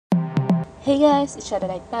Hey guys, it's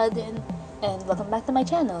MacLeod and welcome back to my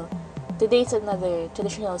channel. Today's another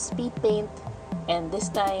traditional speed paint, and this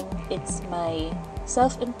time it's my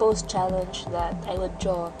self-imposed challenge that I would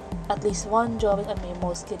draw at least one drawing on my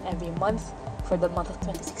moleskin every month for the month of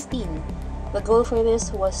 2016. The goal for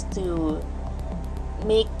this was to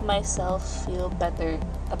make myself feel better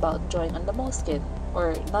about drawing on the moleskin,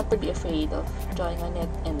 or not to be afraid of drawing on it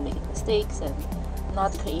and making mistakes and not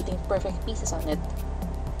creating perfect pieces on it.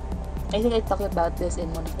 I think I talked about this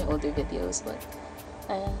in one of my older videos, but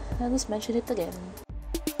I'll just mention it again.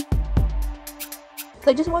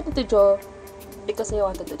 So I just wanted to draw because I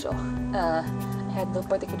wanted to draw. I had no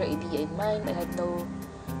particular idea in mind, I had no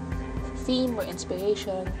theme or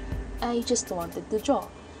inspiration, I just wanted to draw.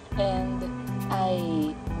 And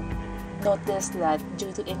I noticed that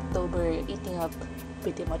due to Inktober eating up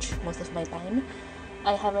pretty much most of my time,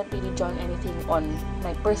 I haven't really drawn anything on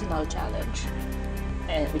my personal challenge,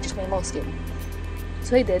 which is my moleskin.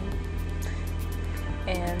 So I did,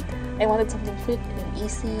 and I wanted something quick and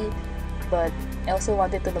easy, but I also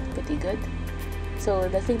wanted to look pretty good. So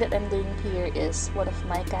the thing that I'm doing here is one of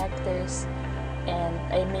my characters, and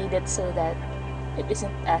I made it so that it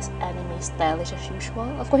isn't as anime stylish as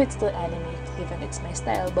usual. Of course it's still anime given it's my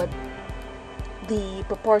style, but the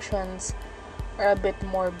proportions are a bit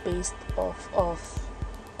more based off of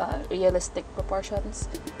realistic proportions.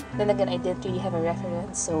 Then again, I didn't really have a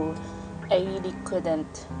reference, so I really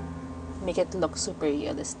couldn't make it look super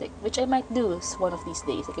realistic, which I might do one of these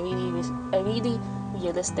days. Like a really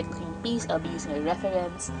realistic looking piece, I'll be using a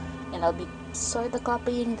reference, and I'll be sort of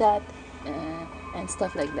copying that and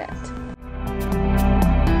stuff like that.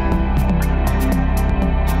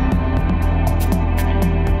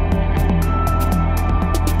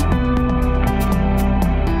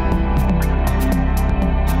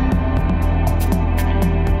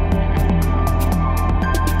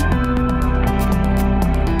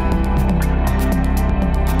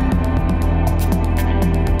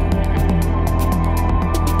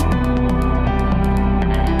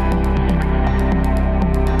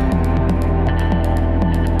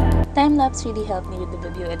 Time-lapse really helped me with the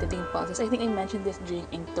video editing process. I think I mentioned this during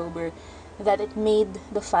Inktober, that it made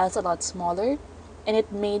the files a lot smaller, and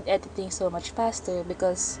it made editing so much faster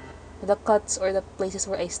because the cuts or the places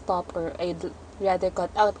where I stop or I'd rather cut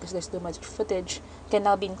out because there's too much footage can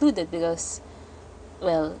now be included because,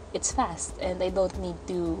 well, it's fast and I don't need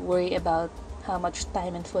to worry about how much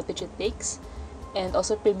time and footage it takes. And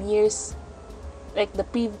also Premiere's, like the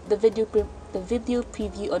video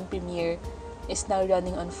preview on Premiere is now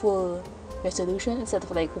running on full resolution instead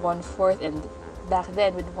of like 1/4, and back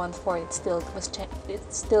then with 1/4 it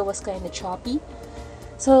still was kind of choppy.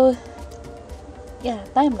 So yeah,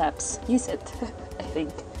 time-lapse, use it. I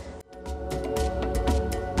think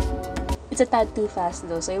it's a tad too fast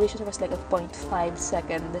though, so I wish it was like a 0.5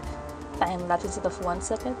 second time-lapse instead of 1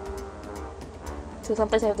 second. So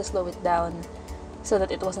sometimes I have to slow it down so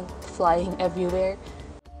that it wasn't flying everywhere.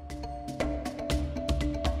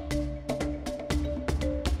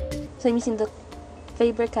 So I'm using the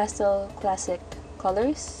Faber-Castell Classic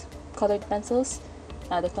colored pencils,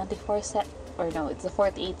 the 24 set, or no, it's the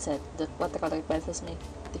 48 set, the watercolor pencils make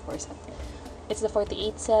 24 set. It's the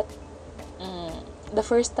 48 set. The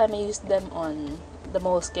first time I used them on the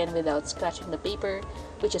moleskin without scratching the paper,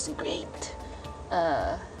 which is great.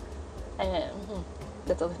 That's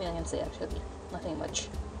the only thing I can say actually, nothing much.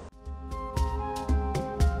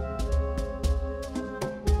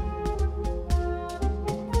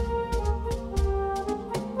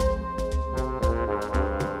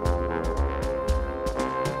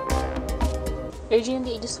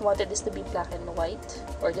 Originally, I just wanted this to be black and white,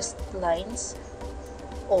 or just lines,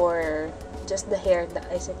 or just the hair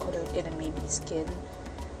that I colored in a maybe skin.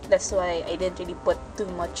 That's why I didn't really put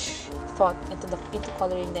too much thought into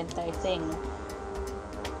coloring the entire thing.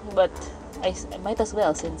 But I might as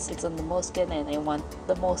well, since it's on the moleskin and I want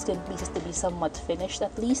the moleskin pieces to be somewhat finished,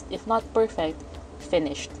 at least, if not perfect,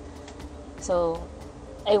 finished. So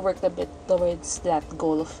I worked a bit towards that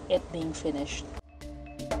goal of it being finished.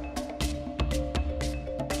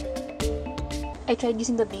 I tried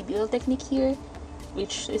using the baby oil technique here,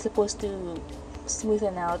 which is supposed to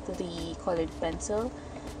smoothen out the colored pencil,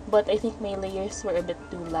 but I think my layers were a bit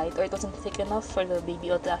too light, or it wasn't thick enough for the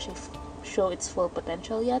baby oil to actually show its full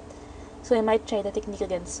potential yet. So I might try the technique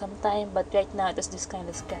again sometime, but right now it was just kind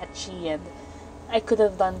of scratchy and I could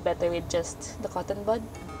have done better with just the cotton bud.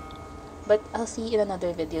 But I'll see in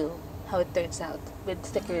another video how it turns out with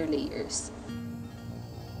thicker layers.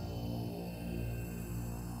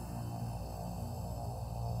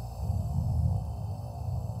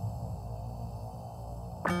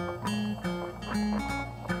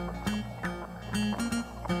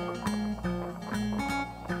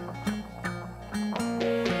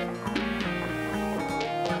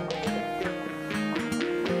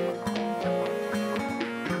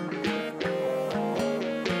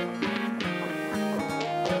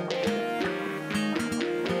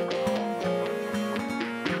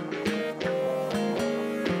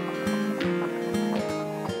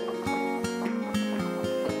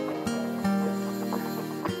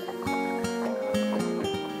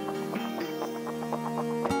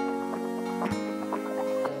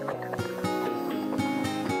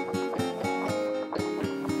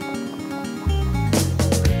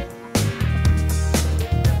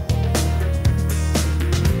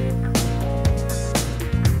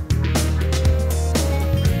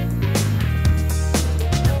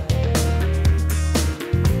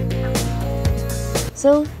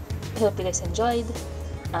 So, I hope you guys enjoyed.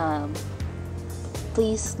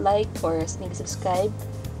 Please like or maybe subscribe.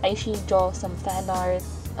 I usually draw some fan art,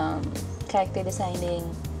 character designing,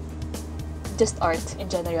 just art in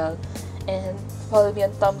general. And follow me on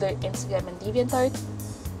Tumblr, Instagram, and DeviantArt.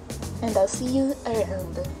 And I'll see you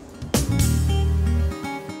around.